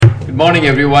morning,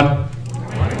 everyone.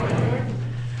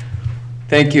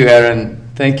 Thank you,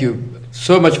 Aaron. Thank you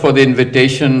so much for the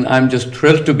invitation. I'm just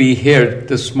thrilled to be here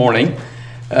this morning,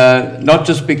 not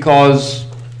just because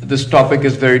this topic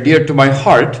is very dear to my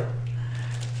heart,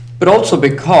 but also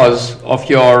because of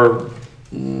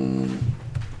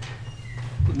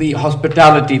the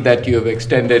hospitality that you have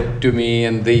extended to me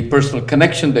and the personal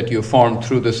connection that you formed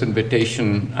through this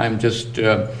invitation. I'm just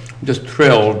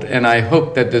thrilled, and I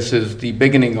hope that this is the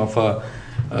beginning of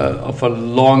a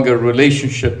longer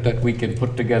relationship that we can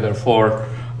put together for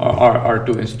our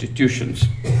two institutions.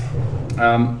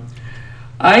 I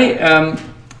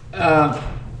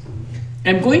am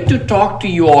going to talk to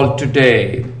you all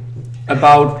today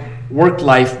about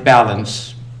work-life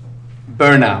balance,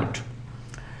 burnout,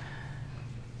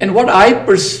 and what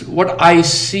I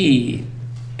see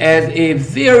as a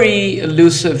very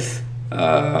elusive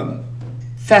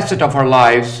facet of our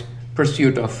lives,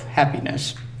 pursuit of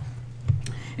happiness.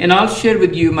 And I'll share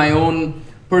with you my own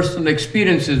personal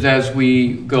experiences as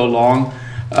we go along.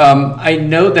 I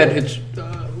know that it's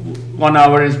 1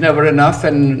 hour is never enough,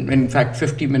 and in fact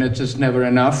 50 minutes is never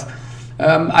enough.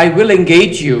 I will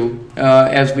engage you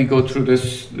as we go through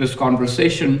this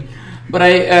conversation.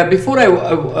 But before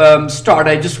I start,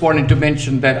 I just wanted to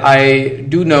mention that I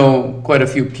do know quite a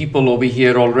few people over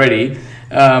here already.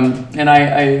 And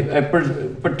I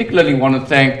particularly want to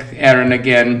thank Aaron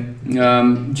again.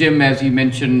 Jim, as he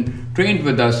mentioned, trained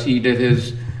with us. He did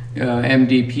his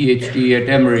MD, PhD at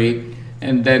Emory,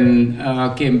 and then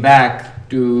came back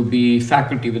to be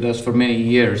faculty with us for many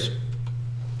years.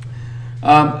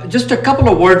 Just a couple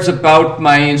of words about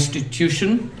my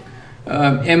institution.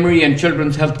 Emory and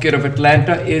Children's Healthcare of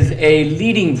Atlanta is a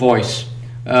leading voice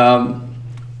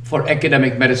for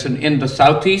academic medicine in the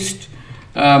Southeast.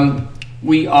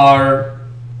 We are,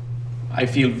 I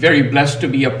feel, very blessed to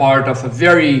be a part of a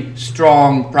very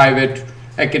strong private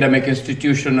academic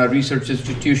institution, a research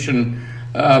institution.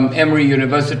 Emory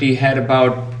University had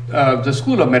the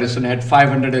School of Medicine had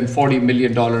 $540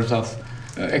 million of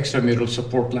extramural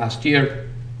support last year.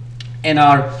 And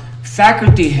our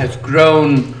faculty has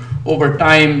grown over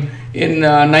time. In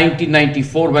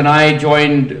 1994, when I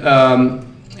joined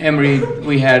Emory,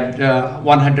 we had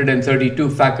 132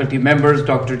 faculty members.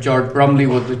 Dr. George Brumley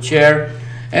was the chair,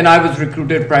 and I was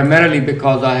recruited primarily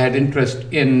because I had interest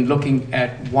in looking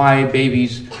at why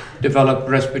babies develop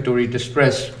respiratory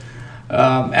distress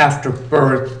after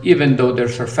birth, even though their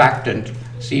surfactant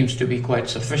seems to be quite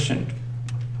sufficient.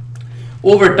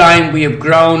 Over time, we have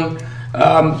grown.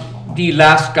 The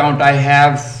last count I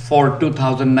have for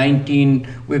 2019,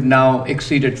 we've now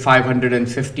exceeded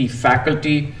 550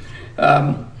 faculty.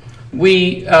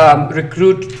 We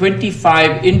recruit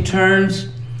 25 interns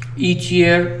each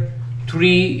year,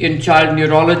 3 in child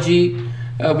neurology.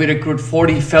 We recruit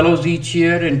 40 fellows each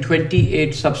year in 28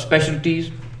 subspecialties.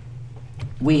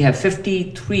 We have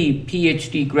 53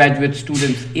 PhD graduate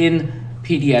students in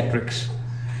pediatrics.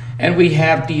 And we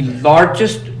have the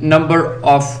largest number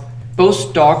of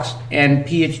postdocs and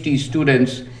PhD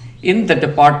students in the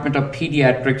Department of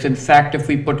Pediatrics. In fact, if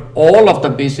we put all of the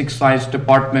basic science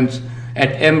departments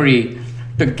at Emory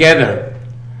together,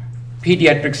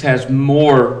 pediatrics has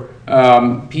more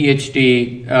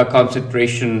PhD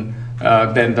concentration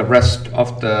than the rest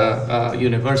of the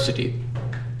university.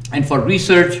 And for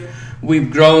research, we've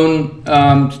grown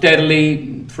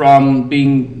steadily from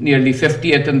being nearly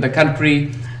 50th in the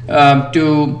country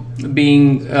to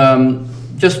being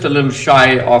just a little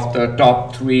shy of the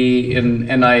top 3 in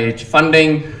NIH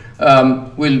funding.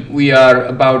 We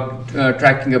are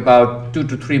tracking about $2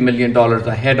 to $3 million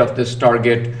ahead of this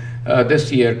target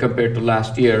this year compared to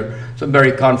last year. So I'm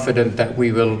very confident that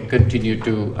we will continue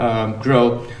to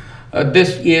grow.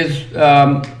 Last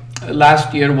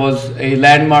year was a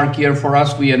landmark year for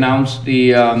us. We announced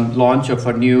the launch of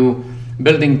a new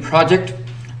building project.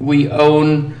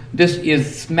 This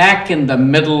is smack in the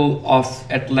middle of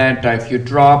Atlanta. If you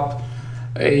drop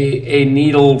a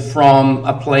needle from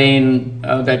a plane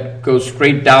that goes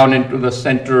straight down into the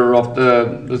center of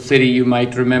the city, you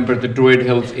might remember the Druid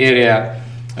Hills area.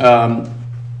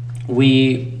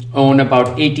 We own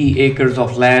about 80 acres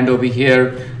of land over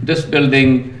here. This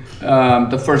building,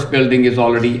 the first building is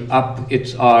already up.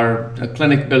 It's our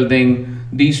clinic building.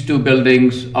 These 2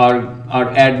 buildings are our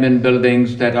admin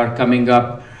buildings that are coming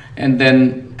up. And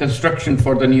then construction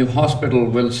for the new hospital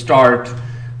will start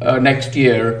next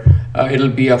year. It'll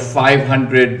be a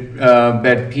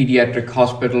 500-bed pediatric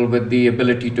hospital with the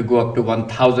ability to go up to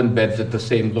 1,000 beds at the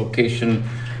same location.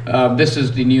 This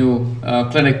is the new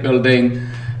clinic building.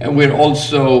 And we're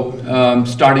also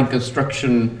starting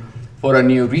construction for a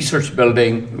new research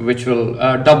building, which will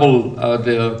double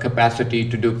the capacity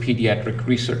to do pediatric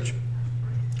research.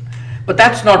 But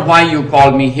that's not why you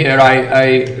called me here.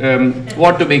 I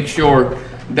want to make sure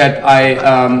that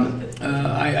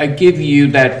I give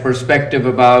you that perspective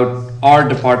about our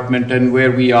department and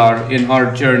where we are in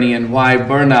our journey, and why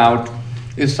burnout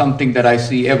is something that I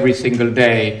see every single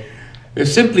day.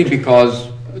 It's simply because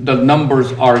the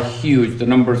numbers are huge, the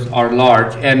numbers are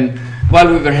large. And while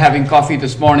we were having coffee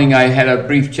this morning, I had a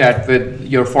brief chat with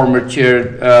your former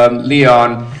chair,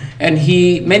 Leon, and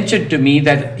he mentioned to me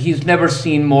that he's never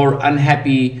seen more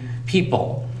unhappy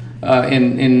people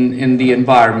in the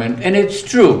environment. And it's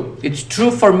true. It's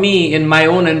true for me in my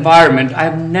own environment.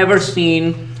 I've never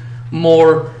seen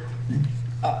more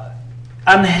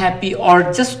unhappy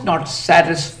or just not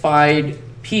satisfied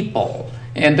people.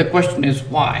 And the question is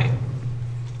why?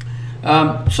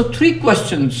 So 3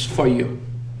 questions for you.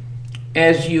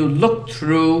 As you look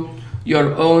through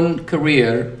your own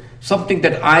career, something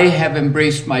that I have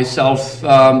embraced myself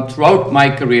throughout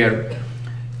my career,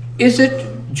 is it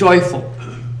joyful?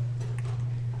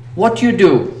 What you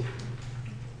do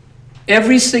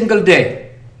every single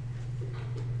day,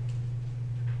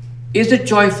 is it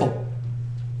joyful?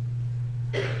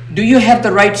 Do you have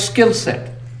the right skill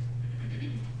set?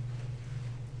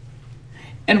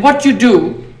 And what you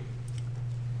do,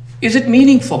 is it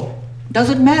meaningful? Does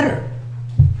it matter?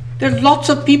 There are lots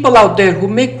of people out there who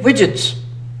make widgets,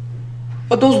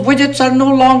 but those widgets are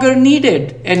no longer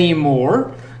needed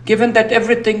anymore, given that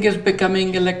everything is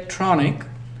becoming electronic.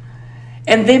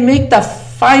 And they make the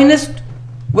finest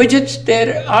widgets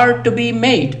there are to be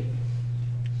made.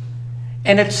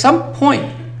 And at some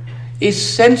point, a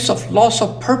sense of loss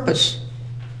of purpose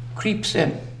creeps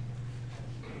in.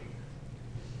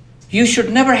 You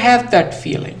should never have that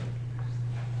feeling.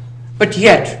 But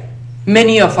yet,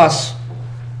 many of us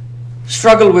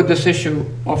struggle with this issue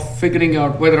of figuring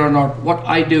out whether or not what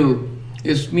I do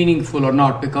is meaningful or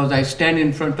not, because I stand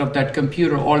in front of that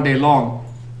computer all day long.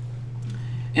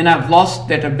 And I've lost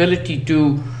that ability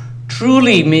to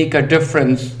truly make a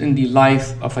difference in the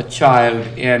life of a child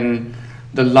and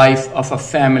the life of a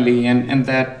family, and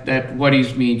that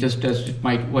worries me just as it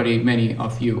might worry many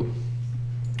of you.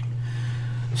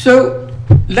 So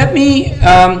let me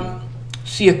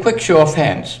see a quick show of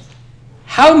hands.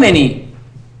 How many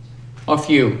of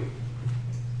you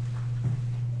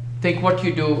think what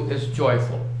you do is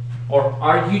joyful? Or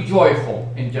are you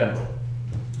joyful in general?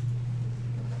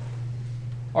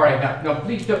 All right, now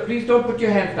please don't put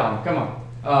your hands down. Come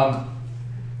on.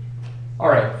 All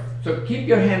right, so keep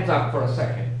your hands up for a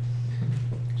second.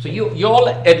 So you all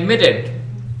admitted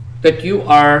that you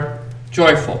are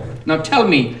joyful. Now tell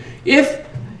me, if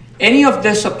any of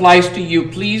this applies to you,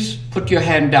 please put your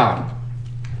hand down.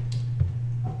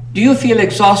 Do you feel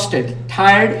exhausted,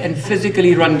 tired, and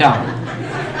physically run down?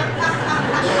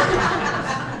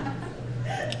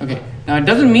 Okay, now it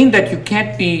doesn't mean that you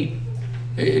can't be,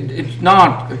 it's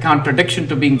not a contradiction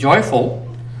to being joyful.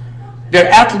 There are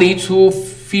athletes who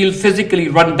feel physically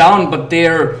run down, but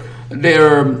their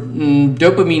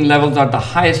dopamine levels are the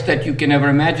highest that you can ever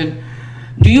imagine.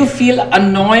 Do you feel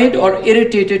annoyed or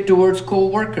irritated towards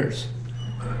co-workers?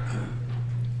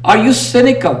 Are you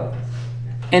cynical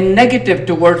and negative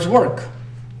towards work?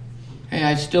 Hey,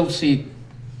 I still see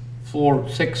 4,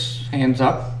 6 hands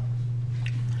up.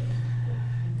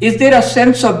 Is there a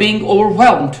sense of being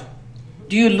overwhelmed?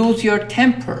 Do you lose your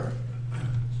temper?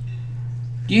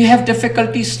 Do you have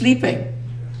difficulty sleeping?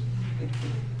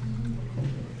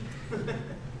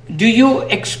 Do you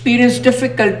experience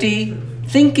difficulty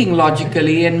thinking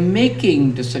logically and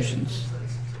making decisions?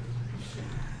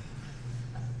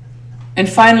 And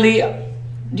finally,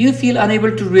 do you feel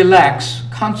unable to relax,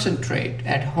 concentrate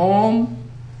at home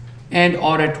and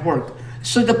or at work?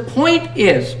 So the point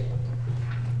is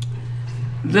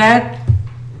that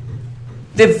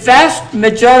the vast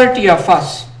majority of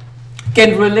us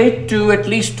can relate to at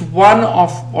least one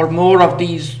of or more of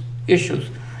these issues.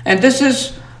 And this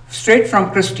is straight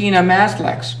from Christina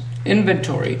Maslach's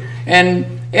inventory.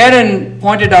 And Aaron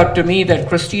pointed out to me that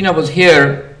Christina was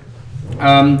here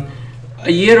a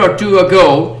year or two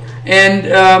ago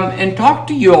and talked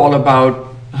to you all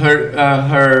about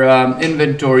her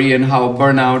inventory and how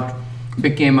burnout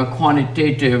became a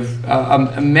quantitative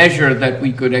a measure that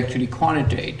we could actually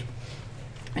quantitate.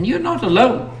 And you're not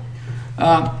alone.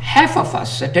 Half of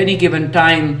us at any given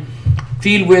time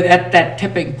feel we're at that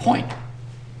tipping point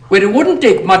where it wouldn't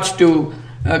take much to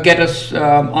get us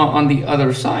on the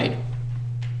other side.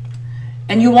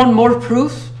 And you want more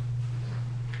proof?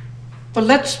 Well,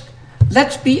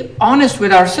 let's be honest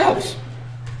with ourselves.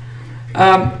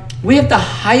 We have the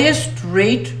highest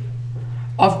rate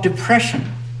of depression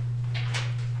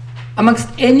amongst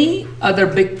any other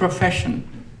big profession.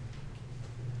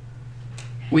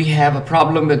 We have a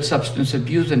problem with substance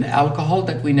abuse and alcohol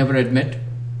that we never admit.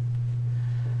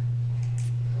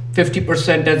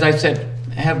 50%, as I said,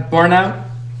 have burnout.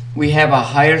 We have a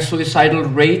higher suicidal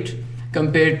rate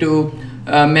compared to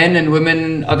men and women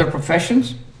in other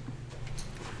professions.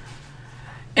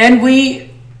 And we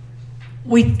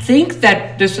think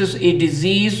that this is a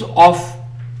disease of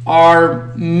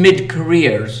our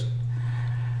mid-careers.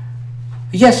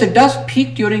 Yes, it does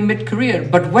peak during mid-career,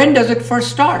 but when does it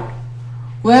first start?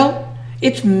 Well,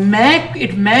 it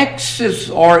maxes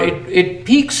or it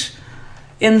peaks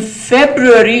in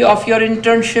February of your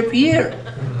internship year.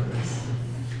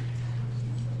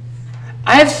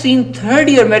 I've seen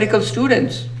third-year medical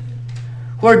students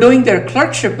who are doing their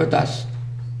clerkship with us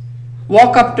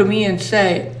walk up to me and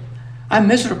say, I'm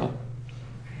miserable.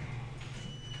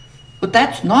 But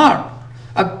that's not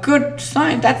a good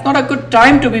sign. That's not a good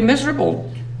time to be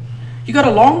miserable. You got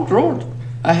a long road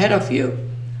ahead of you.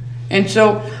 And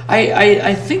so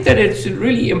I think that it's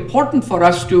really important for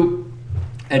us to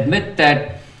admit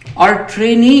that our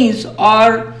trainees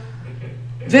are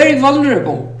very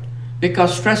vulnerable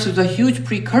because stress is a huge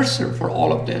precursor for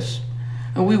all of this.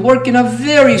 And we work in a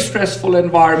very stressful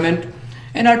environment,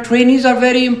 and our trainees are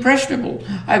very impressionable.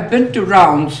 I've been to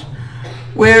rounds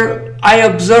where I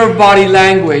observe body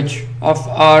language of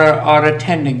our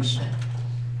attendings.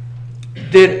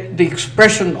 The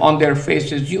expression on their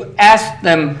faces. You ask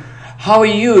them, how are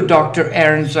you, Dr.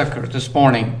 Aaron Zucker, this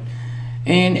morning?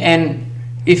 And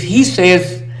if he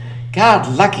says, God,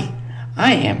 lucky,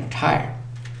 I am tired.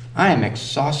 I am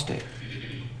exhausted.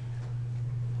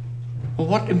 Well,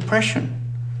 what impression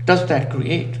does that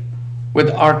create with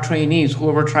our trainees who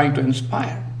we're trying to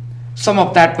inspire? Some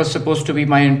of that was supposed to be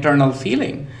my internal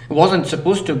feeling. It wasn't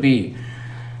supposed to be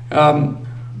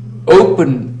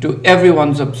open to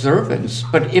everyone's observance.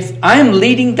 But if I'm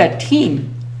leading that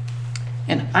team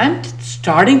and I'm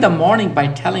starting the morning by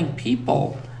telling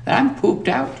people that I'm pooped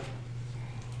out,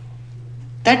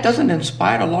 that doesn't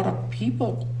inspire a lot of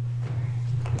people.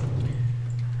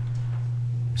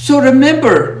 So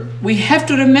we have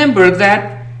to remember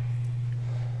that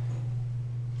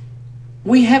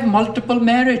we have multiple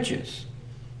marriages.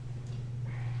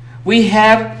 We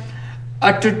have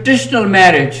a traditional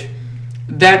marriage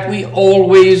that we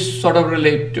always sort of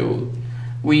relate to.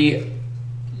 We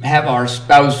have our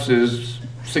spouses,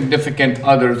 significant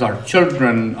others, our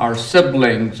children, our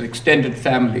siblings, extended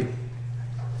family.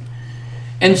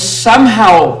 And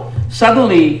somehow,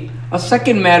 suddenly, a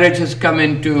second marriage has come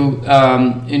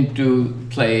into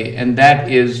play, and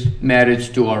that is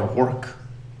marriage to our work.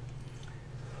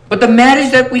 But the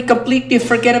marriage that we completely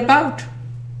forget about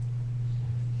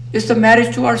is the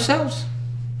marriage to ourselves.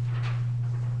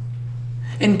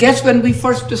 And guess when we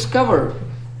first discover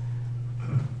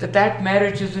that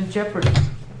marriage is in jeopardy?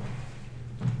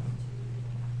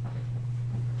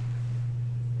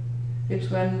 It's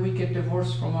when we get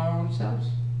divorced from our own selves.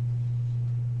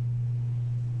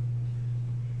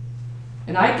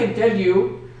 And I can tell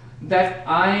you that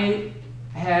I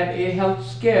had a health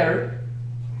scare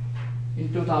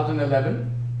in 2011.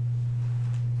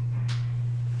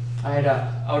 I had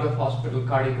an out-of-hospital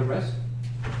cardiac arrest.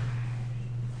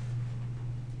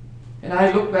 And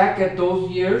I look back at those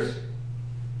years.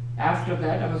 After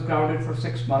that, I was grounded for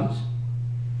 6 months.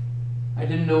 I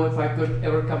didn't know if I could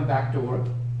ever come back to work.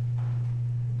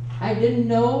 I didn't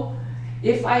know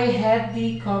if I had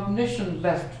the cognition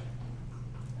left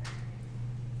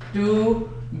to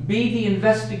be the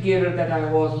investigator that I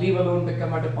was, leave alone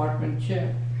become a department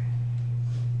chair.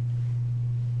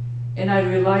 And I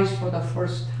realized for the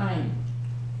first time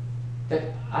that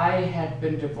I had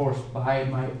been divorced by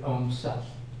my own self.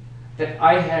 That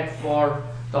I had for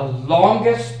the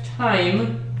longest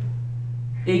time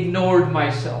ignored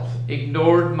myself,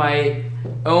 ignored my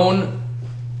own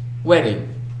wedding.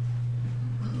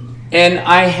 And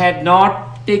I had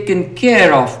not taken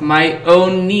care of my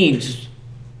own needs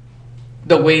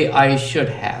the way I should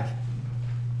have.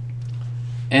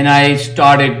 And I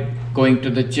started going to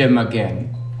the gym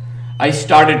again. I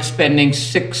started spending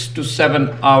 6 to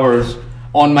 7 hours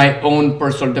on my own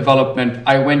personal development.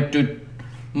 I went to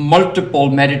multiple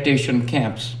meditation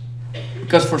camps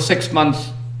because for 6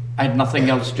 months I had nothing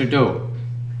else to do.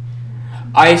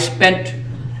 I spent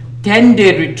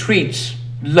 10-day retreats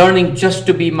learning just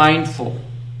to be mindful.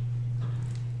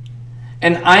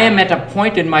 And I am at a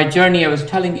point in my journey, I was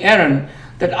telling Aaron,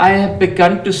 that I have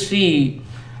begun to see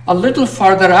a little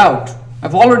farther out.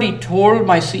 I've already told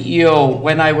my CEO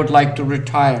when I would like to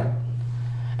retire.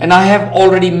 And I have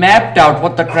already mapped out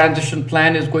what the transition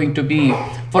plan is going to be.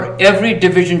 For every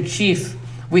division chief,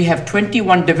 we have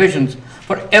 21 divisions.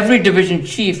 For every division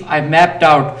chief, I mapped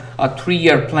out a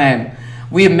 3-year plan.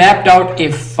 We mapped out a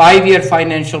 5-year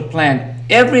financial plan.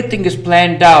 Everything is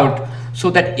planned out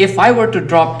so that if I were to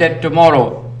drop dead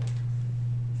tomorrow,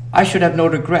 I should have no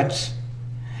regrets.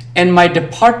 And my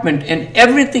department and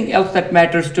everything else that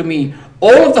matters to me,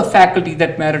 all of the faculty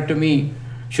that matter to me,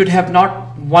 should have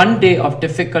not one day of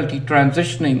difficulty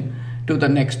transitioning to the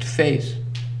next phase.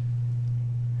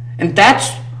 And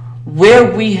that's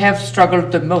where we have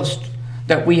struggled the most,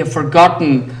 that we have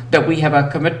forgotten that we have a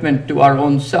commitment to our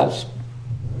own selves.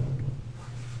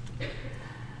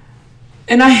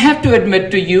 And I have to admit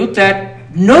to you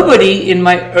that nobody in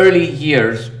my early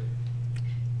years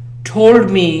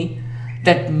told me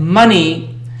that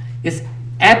money is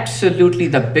absolutely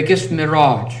the biggest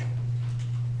mirage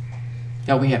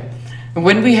that we have. And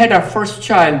when we had our first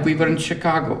child, we were in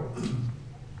Chicago.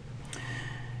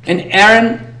 And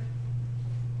Aaron,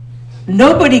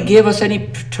 nobody gave us any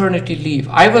paternity leave.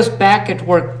 I was back at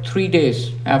work 3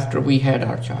 days after we had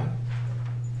our child.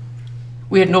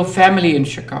 We had no family in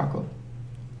Chicago.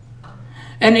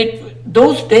 And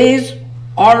those days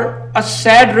are a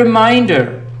sad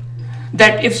reminder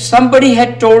that if somebody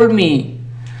had told me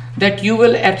that you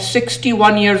will, at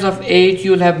 61 years of age,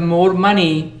 you'll have more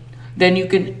money than you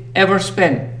can ever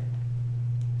spend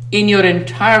in your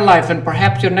entire life and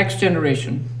perhaps your next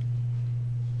generation,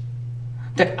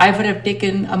 that I would have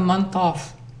taken a month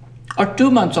off or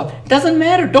 2 months off. Doesn't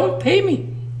matter, don't pay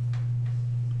me.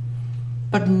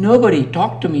 But nobody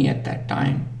talked to me at that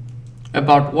time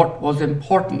about what was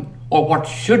important or what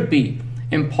should be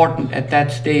important at that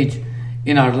stage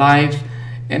in our lives,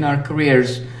 in our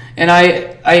careers. And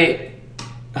I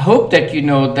hope that you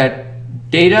know that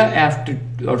data after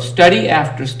or study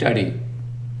after study,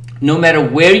 no matter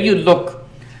where you look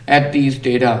at these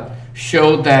data,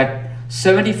 show that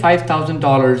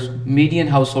 $75,000 median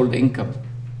household income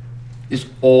is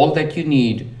all that you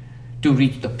need to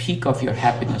reach the peak of your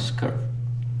happiness curve.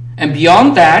 And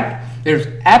beyond that, there's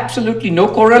absolutely no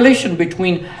correlation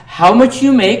between how much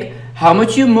you make, how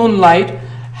much you moonlight,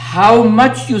 how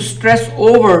much you stress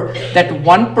over that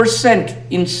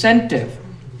 1% incentive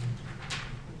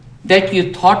that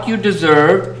you thought you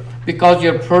deserved because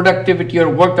your productivity, your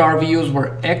work RVUs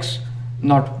were X,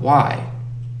 not Y.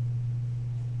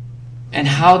 And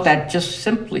how that just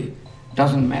simply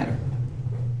doesn't matter.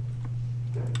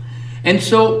 And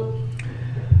so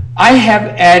I have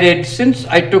added, since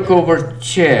I took over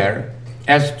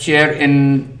as chair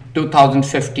in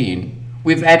 2015,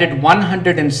 we've added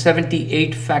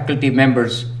 178 faculty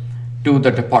members to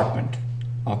the Department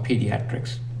of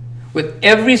Pediatrics. With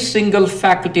every single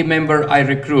faculty member I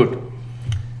recruit,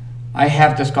 I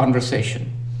have this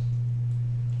conversation.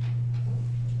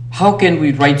 How can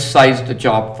we right-size the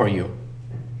job for you?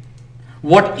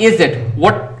 What is it?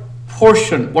 What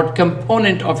portion, what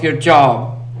component of your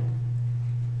job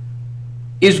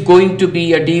is going to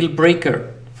be a deal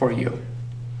breaker for you?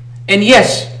 And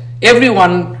yes,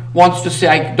 everyone wants to say,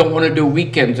 I don't want to do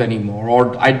weekends anymore,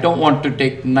 or I don't want to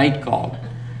take night call.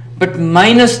 But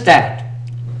minus that,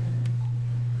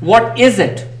 what is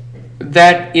it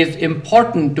that is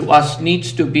important to us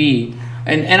needs to be,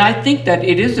 and I think that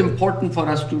it is important for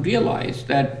us to realize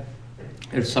that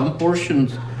there's some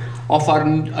portions of our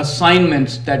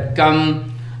assignments that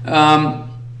come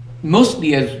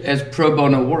mostly as pro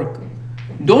bono work,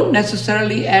 don't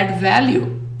necessarily add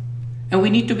value. And we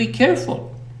need to be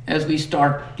careful as we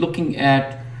start looking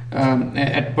at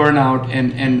burnout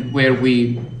and where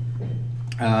we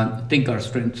think our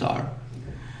strengths are.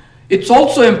 It's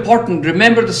also important,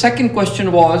 remember the second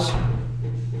question was,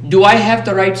 do I have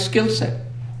the right skill set?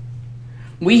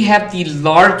 We have the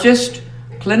largest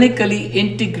clinically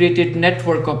integrated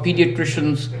network of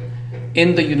pediatricians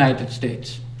in the United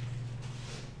States.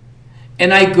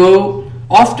 And I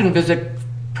often visit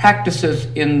practices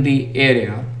in the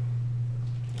area.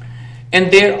 And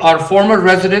there are former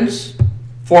residents,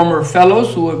 former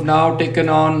fellows who have now taken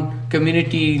on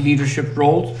community leadership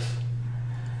roles.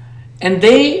 And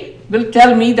they will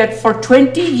tell me that for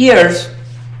 20 years,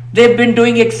 they've been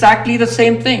doing exactly the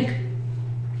same thing.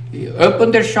 They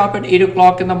open their shop at 8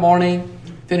 o'clock in the morning,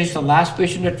 finish the last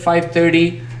patient at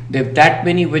 5:30. They have that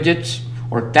many widgets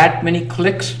or that many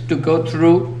clicks to go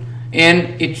through,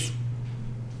 and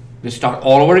they start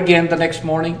all over again the next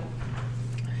morning.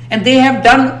 And they have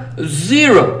done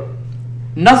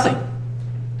nothing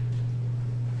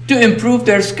to improve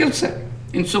their skill set.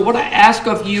 And so what I ask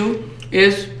of you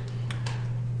is,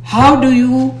 how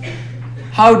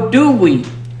do we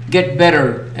get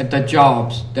better at the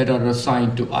jobs that are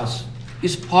assigned to us?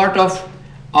 is part of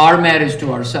our marriage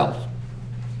to ourselves.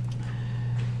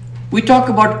 We talk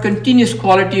about continuous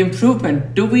quality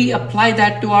improvement. Do we apply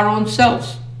that to our own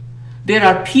selves? There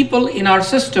are people in our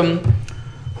system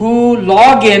who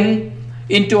log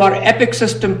into our Epic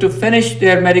system to finish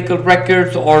their medical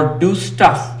records or do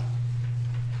stuff,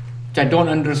 which I don't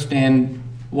understand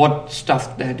what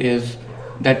stuff that is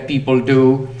that people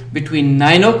do between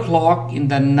 9 o'clock in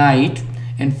the night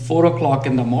and 4 o'clock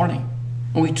in the morning.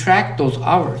 And we track those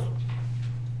hours.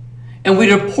 And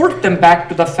we report them back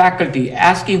to the faculty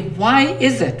asking, why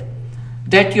is it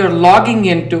that you're logging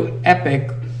into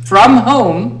Epic from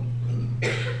home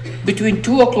between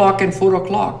 2 o'clock and 4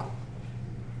 o'clock?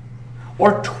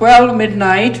 Or 12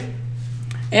 midnight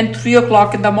and 3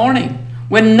 o'clock in the morning,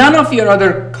 when none of your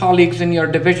other colleagues in your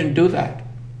division do that?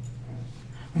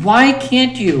 Why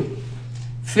can't you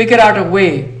figure out a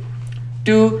way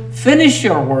to finish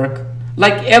your work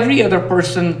like every other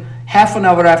person half an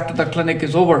hour after the clinic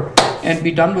is over and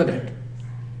be done with it?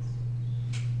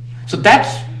 So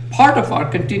that's part of our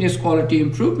continuous quality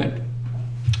improvement.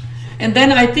 And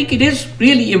then I think it is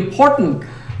really important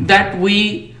that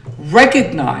we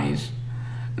recognize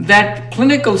that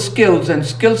clinical skills and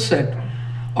skill set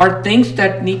are things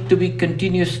that need to be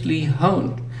continuously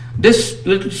honed. This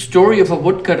little story of a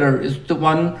woodcutter is the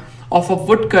one of a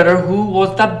woodcutter who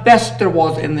was the best there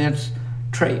was in his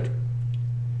trade.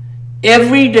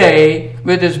 Every day,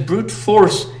 with his brute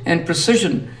force and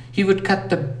precision, he would cut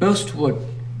the most wood.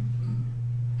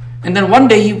 And then one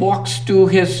day he walks to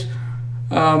his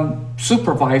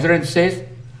supervisor and says,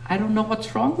 I don't know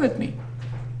what's wrong with me.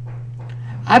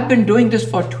 I've been doing this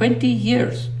for 20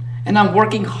 years and I'm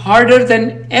working harder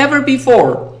than ever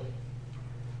before.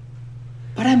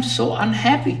 But I'm so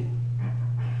unhappy.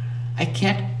 I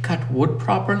can't cut wood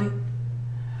properly.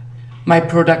 My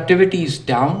productivity is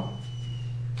down.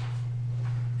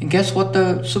 And guess what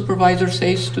the supervisor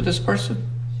says to this person?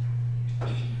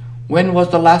 When was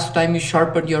the last time you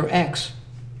sharpened your axe?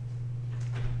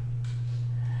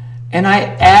 And I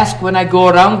ask, when I go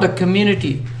around the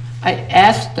community, I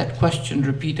ask that question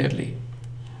repeatedly.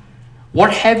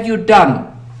 What have you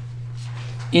done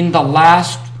in the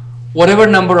last whatever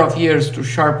number of years to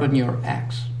sharpen your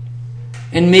axe?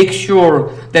 And make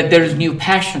sure that there is new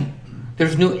passion,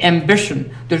 there's new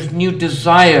ambition, there's new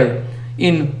desire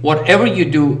in whatever you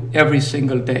do every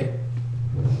single day.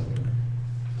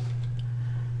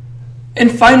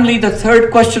 And finally, the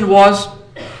third question was,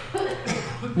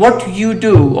 what you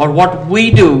do or what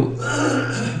we do,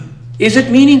 is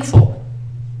it meaningful?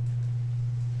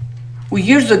 Well,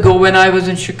 years ago when I was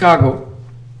in Chicago,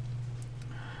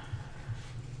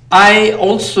 I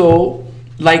also,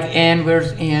 like Anne,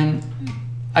 where's Anne?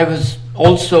 I was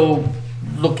also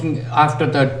looking after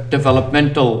the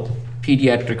developmental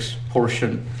pediatrics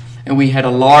portion, and we had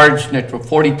a large network,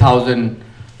 40,000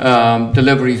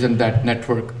 deliveries in that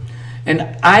network.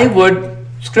 And I would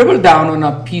scribble down on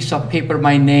a piece of paper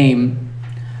my name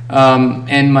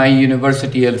and my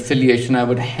university affiliation. I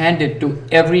would hand it to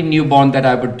every newborn that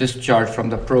I would discharge from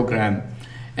the program.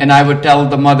 And I would tell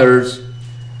the mothers,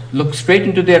 look straight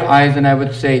into their eyes, and I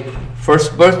would say,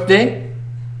 first birthday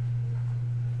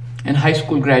and high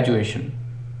school graduation.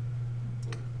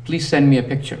 Please send me a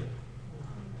picture.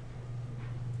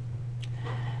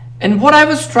 And what I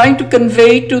was trying to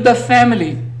convey to the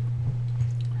family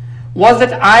was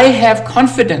that I have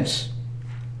confidence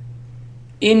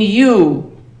in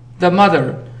you, the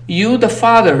mother, you, the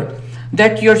father,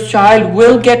 that your child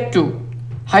will get to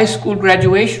high school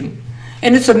graduation.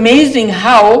 And it's amazing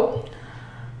how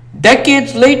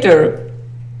decades later,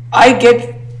 I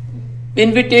get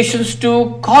invitations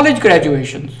to college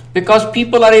graduations because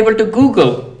people are able to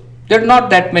Google. There are not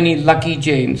that many Lucky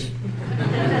Janes.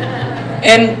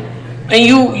 and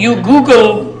you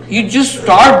Google, you just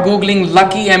start Googling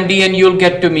Lucky MD and you'll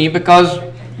get to me because,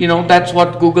 that's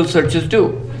what Google searches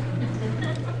do.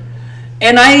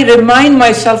 And I remind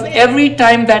myself every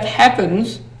time that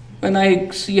happens, when I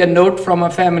see a note from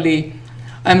a family,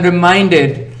 I'm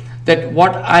reminded that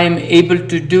what I'm able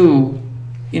to do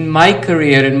in my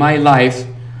career, in my life,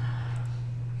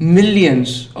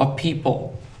 millions of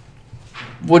people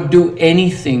would do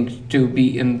anything to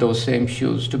be in those same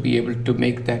shoes, to be able to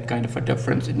make that kind of a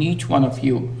difference. And each one of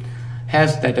you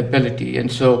has that ability.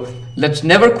 And so let's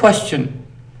never question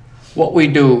what we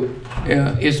do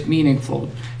is meaningful.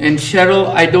 And Cheryl,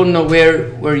 I don't know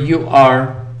where you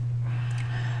are.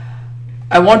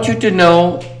 I want you to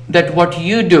know that what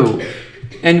you do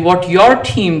and what your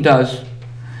team does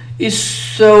is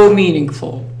so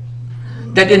meaningful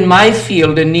that in my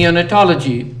field, in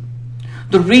neonatology,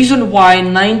 the reason why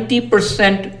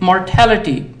 90%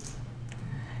 mortality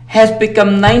has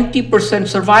become 90%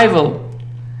 survival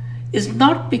is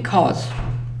not because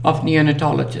of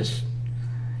neonatologists,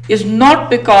 is not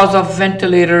because of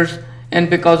ventilators and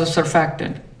because of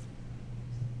surfactant.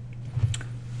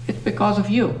 It's because of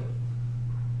you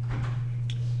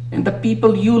and the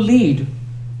people you lead.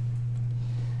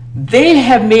 They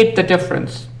have made the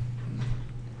difference.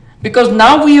 Because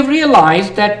now we have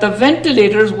realized that the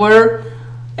ventilators were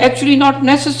actually not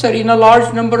necessary in a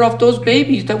large number of those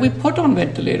babies that we put on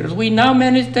ventilators. We now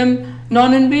manage them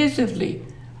non-invasively.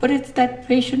 But it's that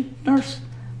patient nurse,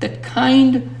 that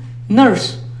kind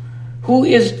nurse who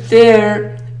is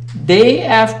there day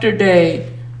after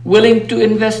day, willing to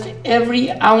invest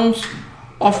every ounce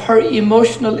of her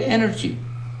emotional energy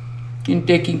in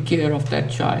taking care of that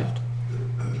child.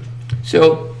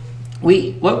 So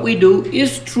what we do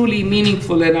is truly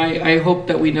meaningful, and I hope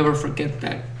that we never forget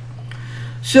that.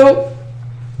 So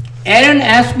Aaron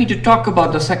asked me to talk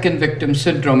about the second victim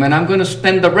syndrome, and I'm going to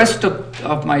spend the rest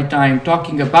of my time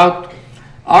talking about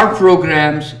our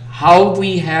programs, how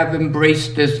we have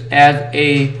embraced this as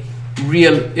a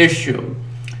real issue,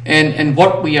 and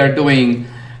what we are doing.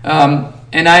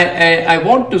 And I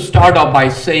want to start off by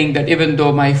saying that even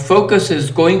though my focus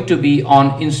is going to be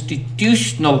on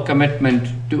institutional commitment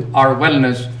to our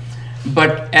wellness,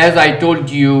 but as I told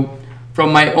you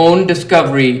from my own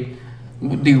discovery,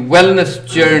 the wellness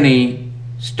journey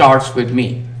starts with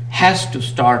me, has to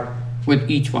start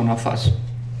with each one of us.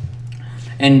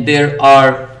 And there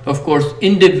are, of course,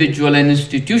 individual and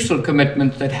institutional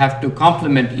commitments that have to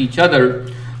complement each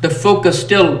other. The focus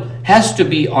still has to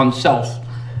be on self,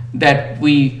 that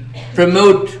we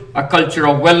promote a culture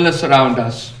of wellness around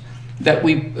us, that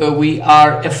we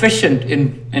are efficient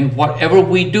in whatever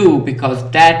we do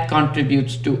because that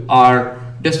contributes to our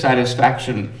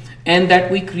dissatisfaction, and that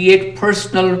we create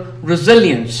personal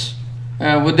resilience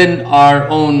within our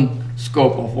own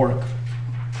scope of work.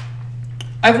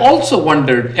 I've also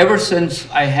wondered, ever since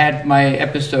I had my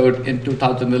episode in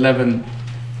 2011,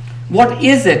 what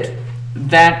is it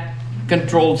that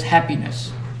controls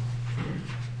happiness?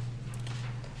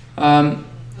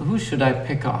 Who should I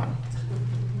pick on?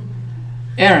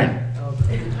 Aaron.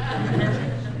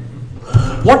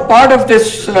 What part of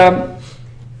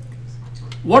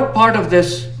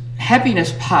this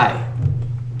happiness pie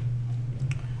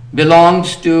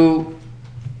belongs to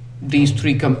these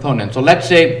three components? So let's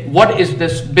say, what is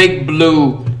this big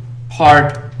blue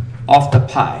part of the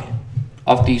pie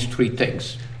of these three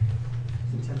things?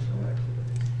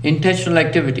 Intentional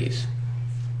activities.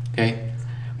 Okay.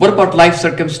 What about life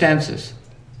circumstances?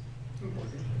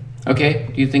 Okay,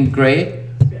 do you think gray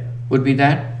would be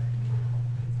that?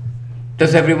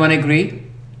 Does everyone agree,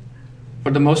 for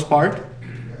the most part,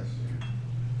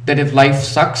 that if life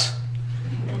sucks,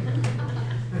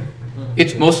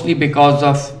 it's mostly because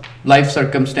of life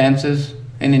circumstances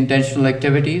and intentional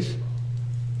activities?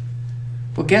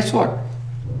 Well, guess what?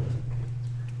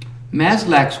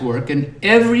 Maslach's work and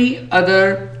every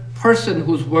other person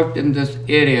who's worked in this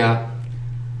area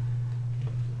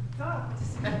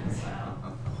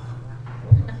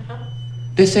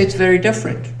they say it's very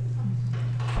different.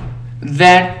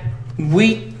 That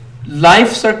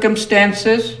life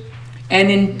circumstances and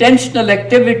intentional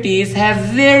activities have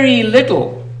very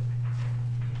little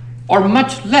or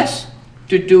much less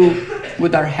to do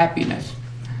with our happiness.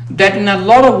 That in a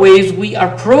lot of ways we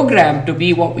are programmed to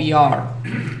be what we are.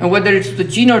 And whether it's the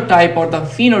genotype or the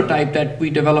phenotype that we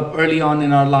develop early on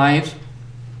in our lives,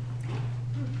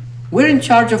 we're in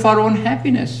charge of our own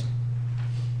happiness.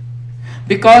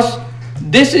 Because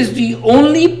this is the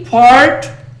only part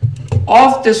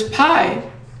of this pie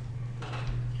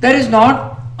that is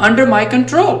not under my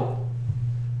control.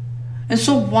 And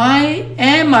so why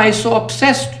am I so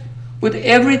obsessed with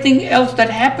everything else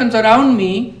that happens around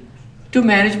me to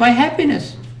manage my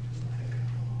happiness?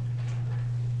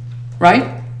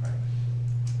 Right?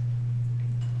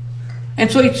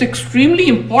 And so it's extremely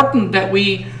important that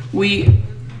we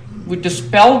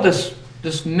dispel this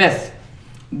myth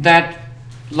that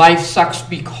life sucks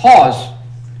because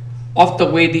of the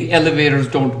way the elevators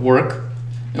don't work,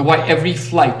 and why every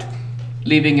flight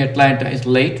leaving Atlanta is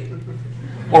late,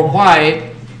 or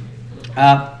why,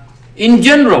 in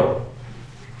general,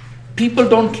 people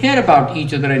don't care about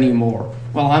each other anymore.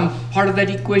 Well, I'm part of that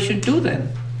equation too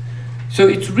then. So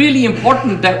it's really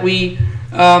important that we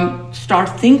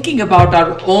start thinking about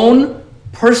our own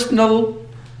personal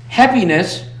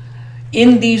happiness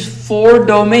in these four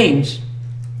domains.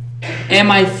 Am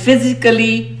I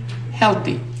physically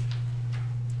healthy?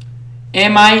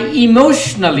 Am I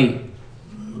emotionally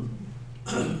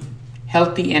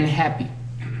healthy and happy?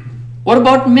 What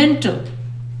about mental,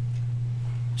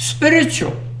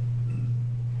 spiritual?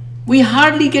 We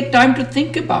hardly get time to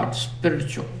think about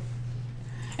spiritual.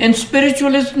 And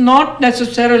spiritual is not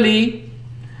necessarily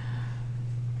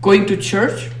going to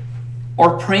church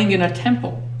or praying in a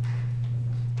temple.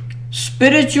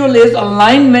 Spiritual is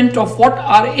alignment of what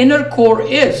our inner core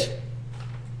is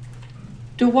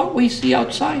to what we see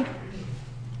outside.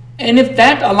 And if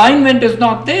that alignment is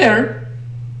not there,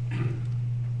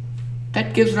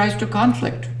 that gives rise to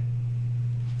conflict.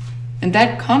 And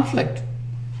that conflict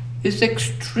is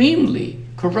extremely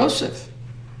corrosive.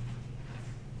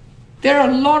 There are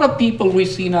a lot of people we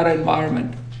see in our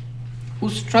environment who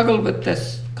struggle with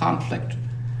this conflict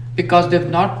because they've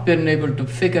not been able to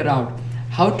figure out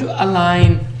how to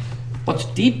align what's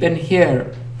deep in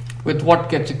here with what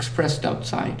gets expressed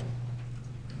outside.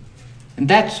 And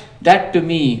that to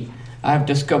me, I've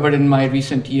discovered in my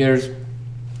recent years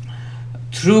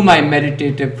through my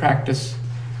meditative practice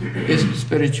is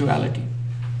spirituality.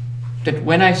 That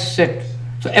when I sit,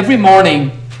 so every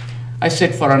morning I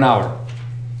sit for an hour.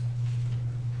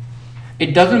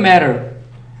 It doesn't matter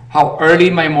how early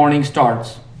my morning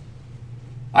starts.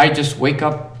 I just wake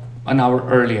up an hour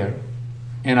earlier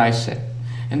and I sit.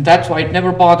 And that's why it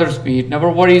never bothers me, it never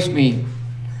worries me.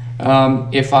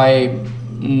 If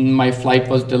my flight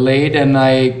was delayed and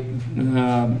I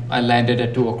landed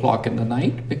at 2 o'clock in the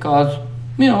night, because,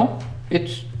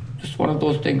 it's just one of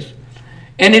those things.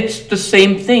 And it's the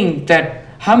same thing that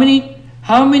how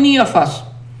many of us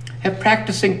have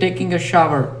practicing taking a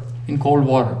shower in cold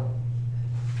water?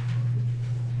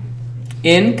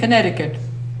 In Connecticut,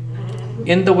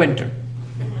 in the winter.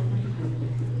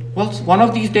 Well, one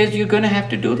of these days you're going to have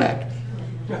to do that.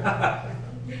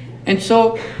 And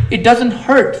so it doesn't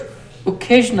hurt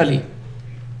occasionally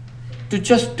to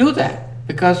just do that,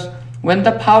 because when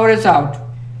the power is out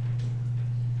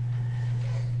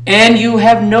and you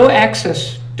have no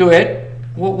access to it,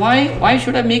 well, why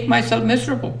should I make myself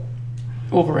miserable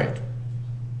over it?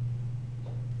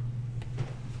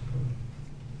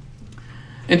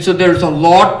 And so there's a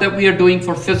lot that we are doing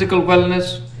for physical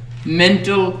wellness,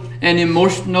 mental and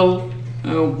emotional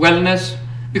wellness,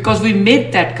 because we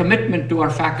made that commitment to our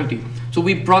faculty. So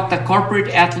we brought the corporate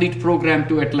athlete program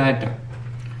to Atlanta.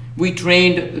 We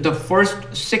trained the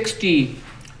first 60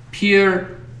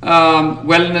 peer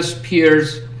wellness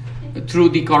peers through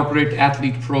the corporate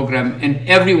athlete program, and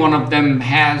every one of them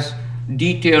has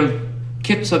detailed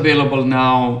kits available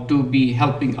now to be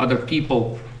helping other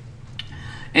people.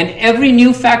 And every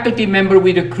new faculty member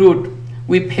we recruit,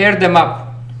 we pair them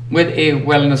up with a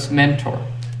wellness mentor.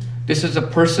 This is a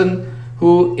person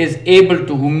who is able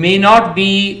to, who may not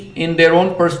be in their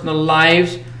own personal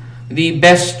lives the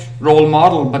best role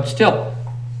model, but still,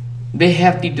 they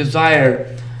have the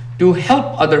desire to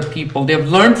help other people. They've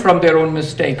learned from their own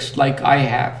mistakes like I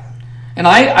have. And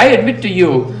I admit to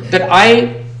you that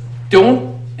I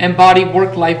don't embody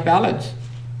work-life balance,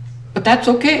 but that's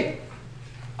okay.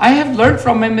 I have learned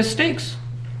from my mistakes.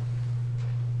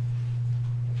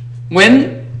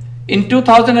 When in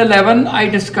 2011 I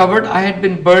discovered I had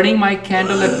been burning my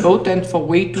candle at both ends for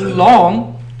way too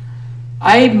long,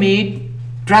 I made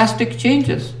drastic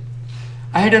changes.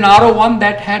 I had an R01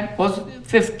 that was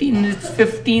in its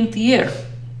 15th year.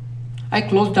 I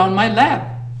closed down my lab.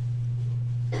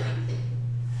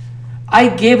 I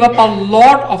gave up a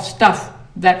lot of stuff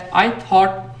that I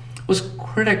thought was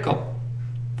critical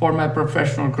for my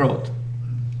professional growth.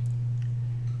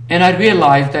 And I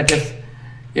realized that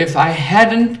if I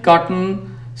hadn't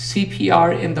gotten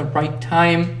CPR in the right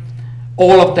time,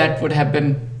 all of that would have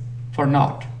been for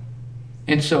naught.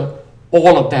 And so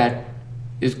all of that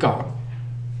is gone.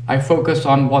 I focus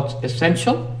on what's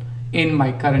essential in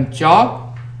my current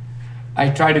job. I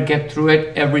try to get through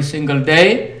it every single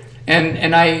day,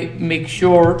 and I make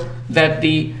sure that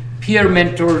the peer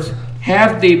mentors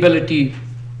have the ability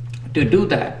to do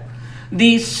that.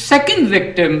 The second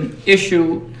victim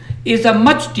issue is a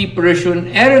much deeper issue, and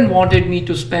Aaron wanted me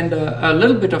to spend a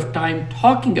little bit of time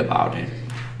talking about it,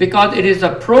 because it is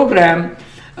a program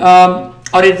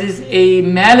or it is a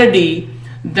malady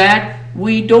that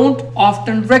we don't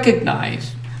often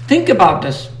recognize. Think about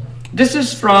this. This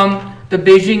is from the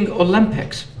Beijing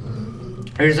Olympics.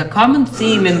 There is a common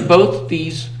theme in both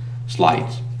these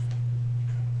slides.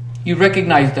 You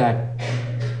recognize that,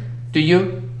 do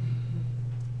you?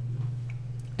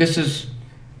 This is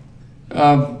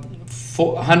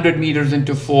 100 meters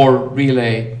into 4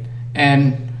 relay,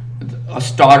 and a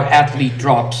star athlete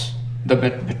drops the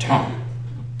baton.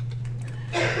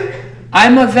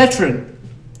 I'm a veteran.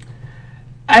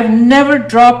 I've never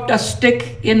dropped a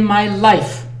stick in my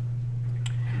life.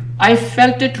 I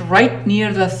felt it right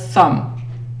near the thumb.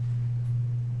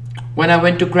 When I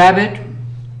went to grab it,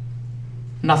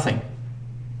 nothing.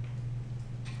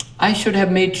 I should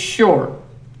have made sure.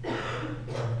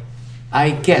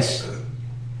 I guess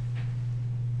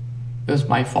it was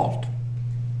my fault.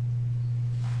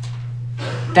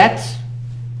 That's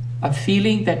a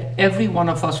feeling that every one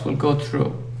of us will go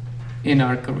through in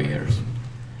our careers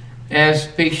as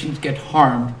patients get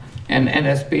harmed and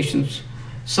as patients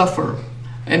suffer.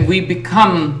 And we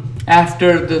become,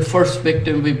 after the first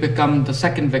victim, we become the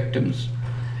second victims.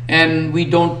 And we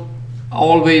don't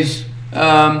always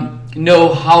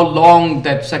know how long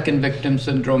that second victim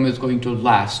syndrome is going to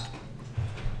last.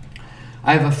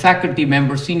 I have a faculty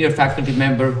member, senior faculty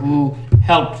member, who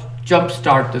helped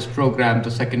jumpstart this program,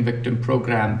 the Second Victim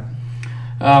Program,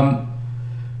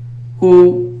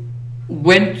 who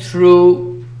went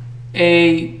through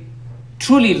a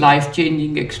truly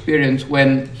life-changing experience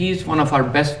when he's one of our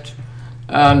best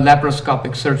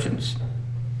laparoscopic surgeons.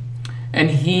 And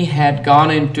he had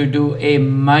gone in to do a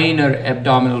minor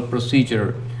abdominal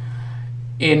procedure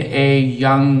in a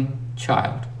young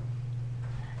child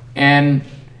and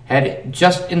had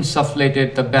just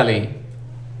insufflated the belly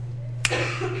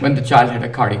when the child had a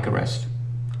cardiac arrest.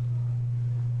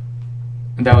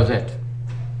 And that was it.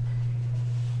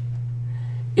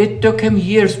 It took him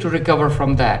years to recover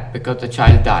from that because the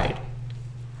child died.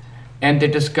 And they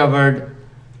discovered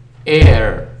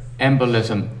air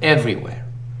embolism everywhere.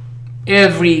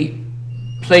 Every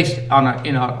place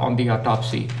on the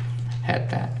autopsy had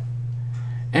that.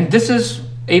 And this is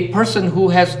a person who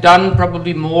has done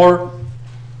probably more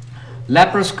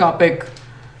laparoscopic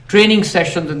training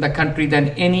sessions in the country than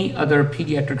any other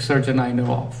pediatric surgeon I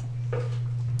know of.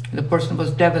 The person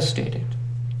was devastated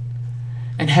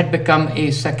and had become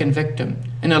a second victim.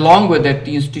 And along with it,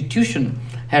 the institution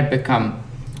had become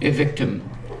a victim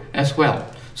as well.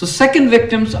 So second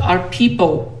victims are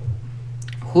people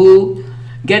who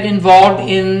get involved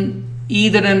in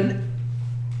either an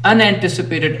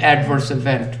unanticipated adverse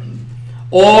event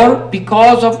or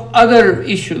because of other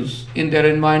issues in their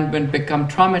environment become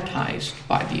traumatized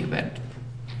by the event.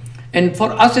 And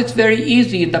for us, it's very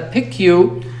easy. In the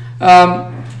PICU,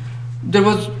 there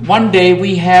was one day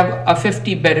we have a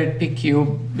 50-bedded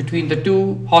PICU. Between the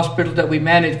two hospitals that we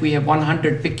manage, we have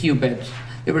 100 PICU beds.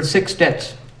 There were 6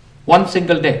 deaths. One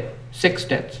single day, 6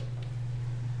 deaths.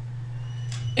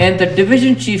 And the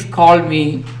division chief called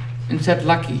me and said,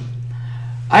 "Lucky,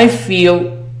 I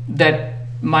feel that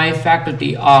my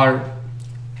faculty are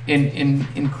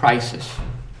in crisis.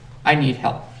 I need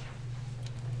help."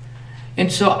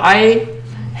 And so I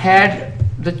had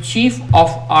the chief of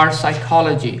our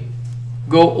psychology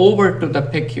go over to the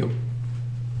PICU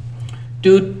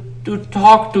to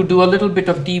do a little bit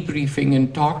of debriefing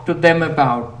and talk to them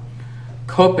about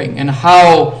coping and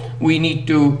how we need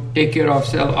to take care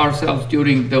of ourselves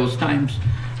during those times.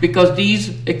 Because these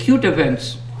acute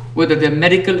events, whether they're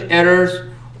medical errors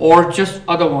or just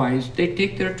otherwise, they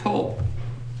take their toll.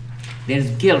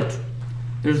 There's guilt,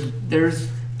 there's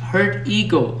hurt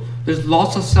ego, there's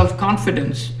loss of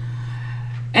self-confidence.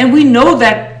 And we know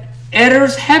that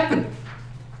errors happen.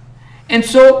 And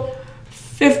so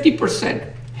 50%,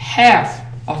 half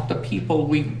of the people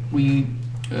we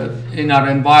in our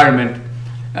environment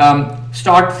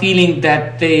start feeling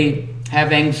that they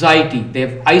have anxiety, they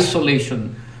have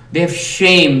isolation, they have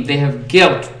shame, they have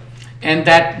guilt, and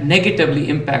that negatively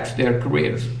impacts their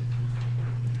careers.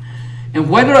 And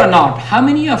whether or not, how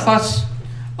many of us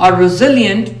are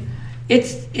resilient,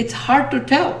 it's hard to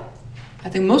tell. I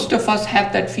think most of us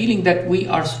have that feeling that we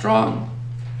are strong.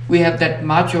 We have that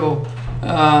macho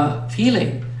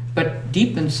feeling, but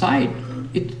deep inside,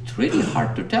 it's really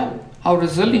hard to tell how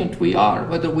resilient we are,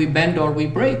 whether we bend or we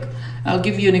break. I'll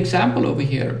give you an example over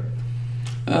here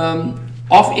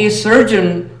of a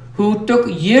surgeon who took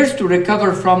years to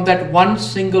recover from that one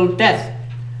single death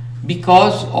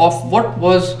because of what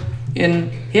was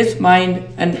in his mind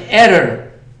an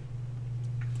error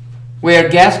where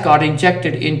gas got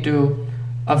injected into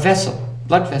a vessel,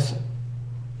 blood vessel.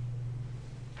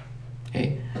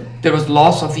 Okay. There was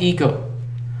loss of ego,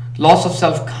 loss of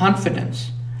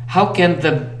self-confidence. How can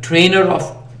the trainer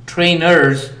of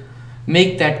trainers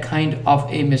make that kind of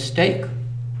a mistake?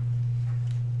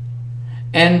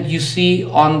 And you see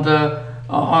on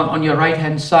your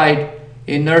right-hand side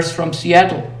a nurse from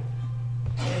Seattle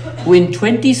who in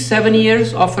 27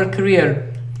 years of her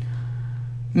career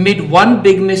made one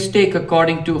big mistake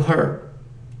according to her,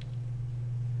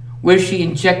 where she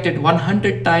injected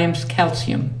 100 times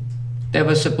calcium that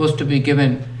was supposed to be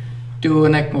given to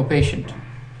an ECMO patient.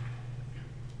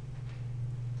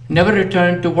 Never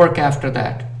returned to work after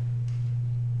that.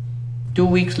 2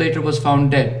 weeks later was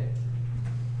found dead.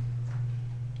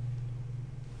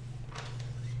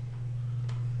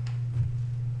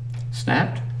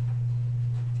 Snapped.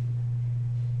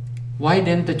 Why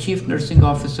didn't the chief nursing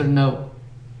officer know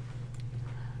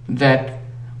that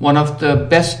one of the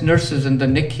best nurses in the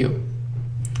NICU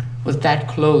was that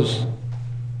close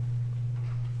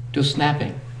to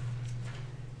snapping?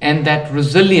 And that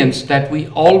resilience that we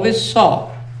always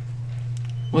saw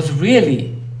was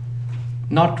really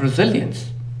not resilience.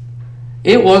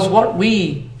 It was what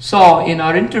we saw in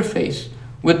our interface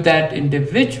with that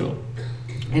individual.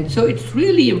 And so it's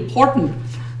really important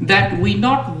that we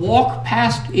not walk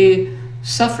past a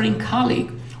suffering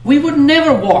colleague. We would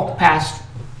never walk past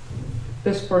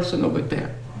this person over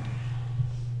there.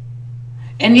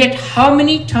 And yet, how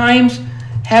many times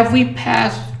have we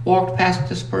walked past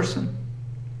this person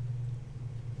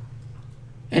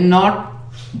and not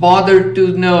bothered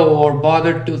to know or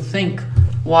bothered to think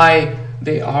why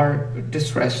they are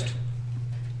distressed?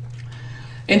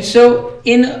 And so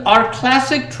in our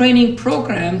classic training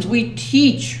programs, we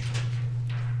teach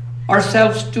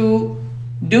ourselves to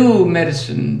do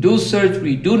medicine, do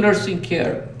surgery, do nursing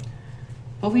care,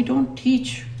 but we don't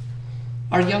teach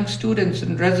our young students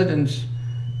and residents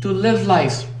to live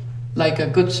life like a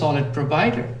good, solid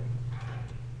provider.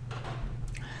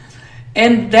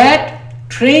 And that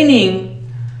training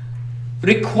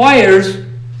requires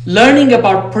learning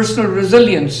about personal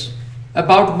resilience,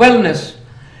 about wellness,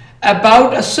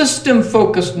 about a system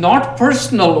focus, not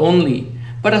personal only,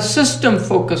 but a system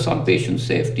focus on patient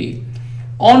safety,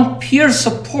 on peer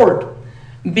support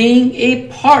being a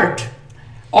part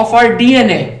of our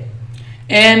DNA,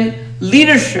 and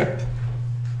leadership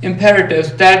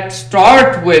imperatives that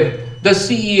start with the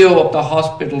CEO of the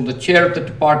hospital, the chair of the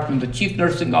department, the chief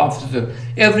nursing officer.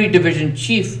 Every division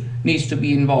chief needs to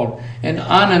be involved. And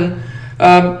Anand,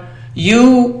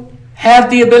 you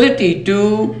have the ability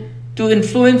to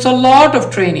influence a lot of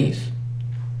trainees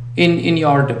in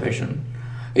your division.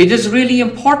 It is really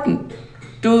important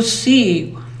to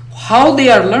see how they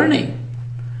are learning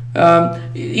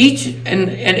each and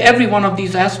every one of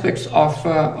these aspects of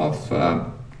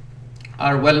our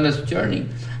wellness journey.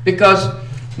 Because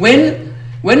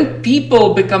when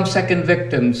people become second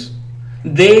victims,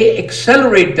 they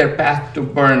accelerate their path to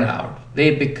burnout.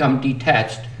 They become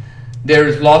detached. There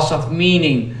is loss of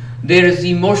meaning. There is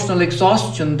emotional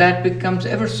exhaustion that becomes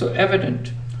ever so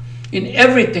evident in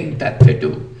everything that they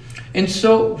do. And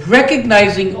so,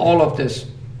 recognizing all of this,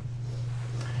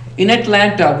 in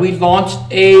Atlanta, we launched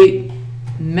a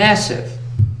massive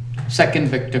second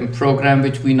victim program,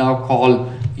 which we now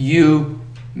call You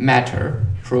Matter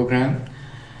program.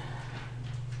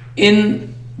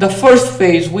 In the first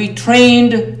phase, we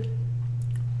trained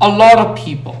a lot of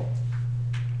people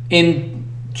in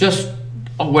just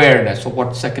awareness of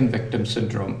what second victim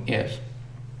syndrome is.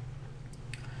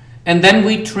 And then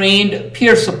we trained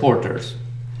peer supporters.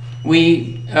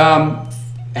 We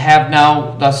have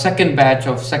now the second batch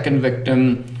of second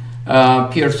victim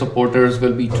peer supporters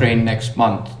will be trained next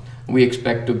month. We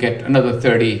expect to get another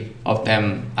 30 of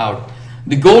them out.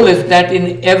 The goal is that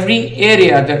in every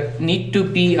area there need to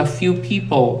be a few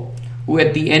people who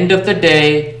at the end of the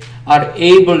day are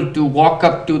able to walk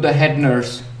up to the head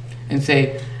nurse and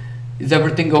say, "Is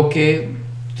everything okay?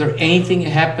 Is there anything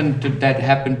that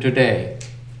happened today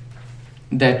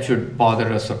that should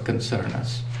bother us or concern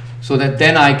us?" So that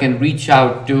then I can reach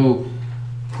out to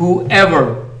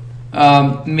whoever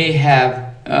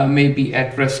may be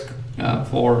at risk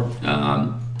for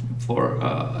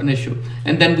an issue.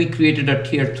 And then we created a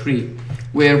tier 3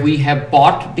 where we have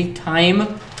bought the time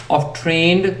of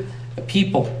trained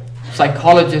people,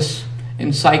 psychologists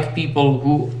and psych people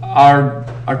who are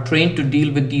trained to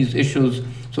deal with these issues.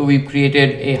 So we've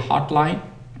created a hotline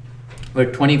where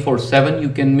 24/7 you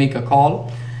can make a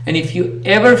call. And if you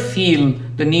ever feel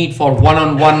the need for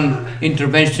one-on-one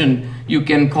intervention, you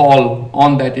can call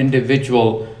on that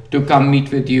individual to come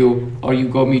meet with you, or you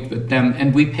go meet with them,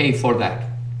 and we pay for that.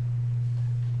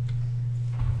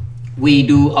 We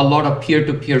do a lot of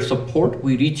peer-to-peer support.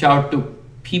 We reach out to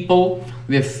people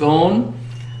via phone.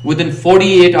 Within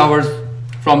 48 hours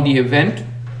from the event,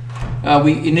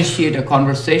 we initiate a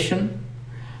conversation.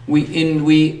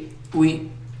 We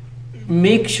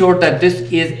make sure that this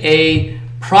is a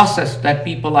process that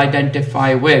people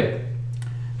identify with.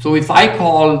 So if I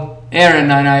call Aaron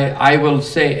and I will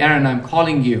say, "Aaron, I'm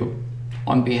calling you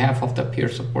on behalf of the peer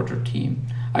supporter team.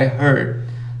 I heard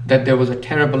that there was a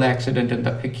terrible accident in the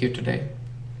PICU today.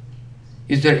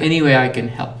 Is there any way I can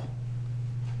help?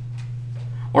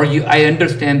 Or I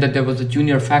understand that there was a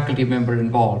junior faculty member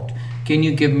involved. Can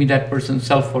you give me that person's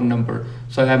cell phone number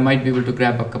so I might be able to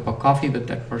grab a cup of coffee with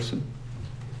that person?"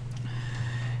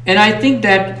 And I think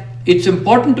that it's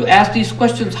important to ask these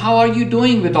questions. How are you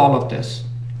doing with all of this?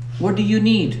 What do you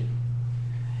need?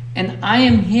 And I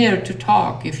am here to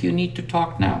talk if you need to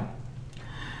talk now.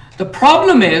 The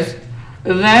problem is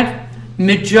that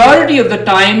majority of the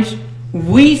times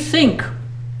we think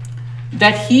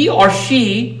that he or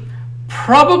she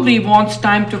probably wants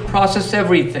time to process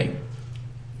everything.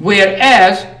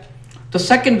 Whereas the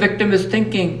second victim is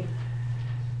thinking,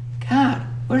 God,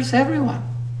 where's everyone?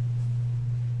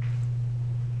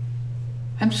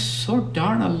 I'm so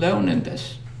darn alone in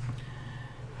this.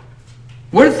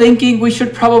 We're thinking we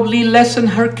should probably lessen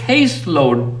her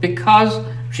caseload because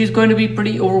she's going to be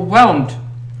pretty overwhelmed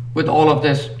with all of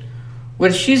this.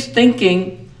 Where she's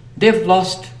thinking they've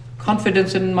lost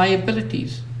confidence in my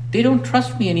abilities. They don't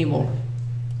trust me anymore.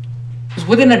 Because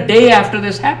within a day after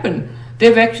this happened,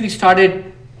 they've actually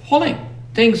started pulling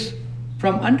things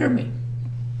from under me.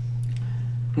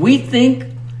 We think,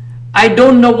 I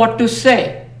don't know what to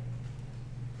say.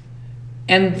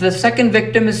 And the second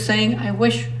victim is saying, I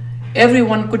wish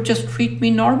everyone could just treat me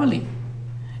normally.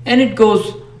 And it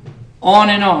goes on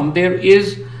and on. There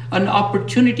is an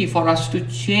opportunity for us to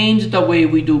change the way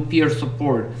we do peer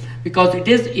support because it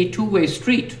is a two-way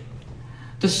street.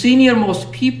 The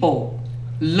senior-most people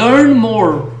learn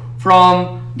more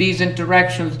from these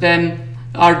interactions than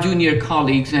our junior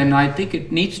colleagues, and I think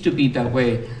it needs to be that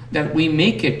way, that we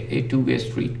make it a two-way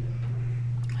street.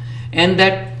 And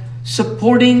that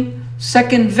supporting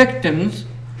second victims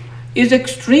is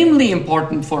extremely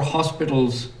important for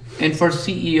hospitals and for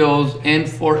CEOs and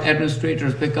for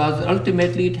administrators because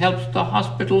ultimately it helps the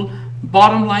hospital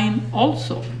bottom line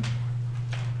also.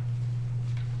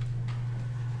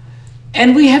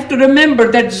 And we have to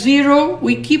remember that zero,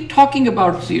 we keep talking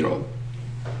about zero.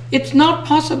 It's not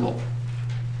possible.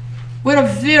 We're a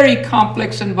very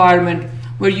complex environment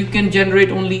where you can generate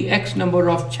only X number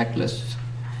of checklists.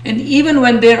 And even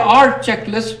when there are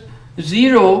checklists,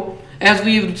 zero, as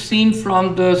we've seen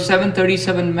from the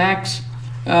 737 MAX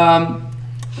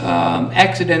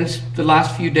accidents the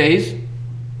last few days,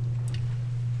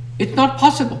 it's not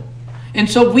possible. And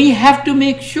so we have to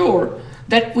make sure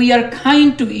that we are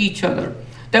kind to each other,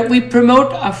 that we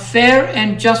promote a fair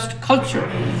and just culture,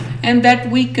 and that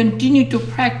we continue to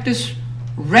practice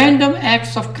random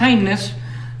acts of kindness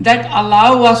that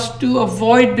allow us to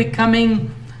avoid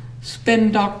becoming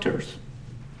spin doctors,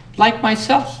 like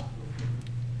myself,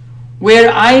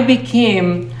 where I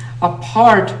became a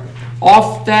part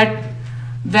of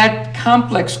that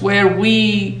complex where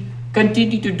we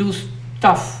continue to do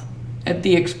stuff at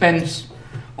the expense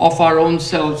of our own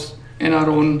selves and our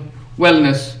own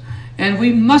wellness. And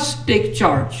we must take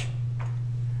charge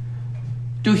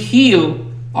to heal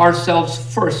ourselves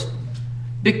first,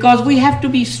 because we have to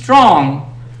be strong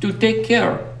to take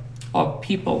care of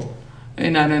people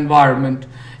in an environment.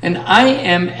 And I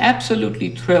am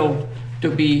absolutely thrilled to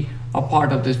be a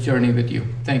part of this journey with you.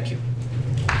 Thank you.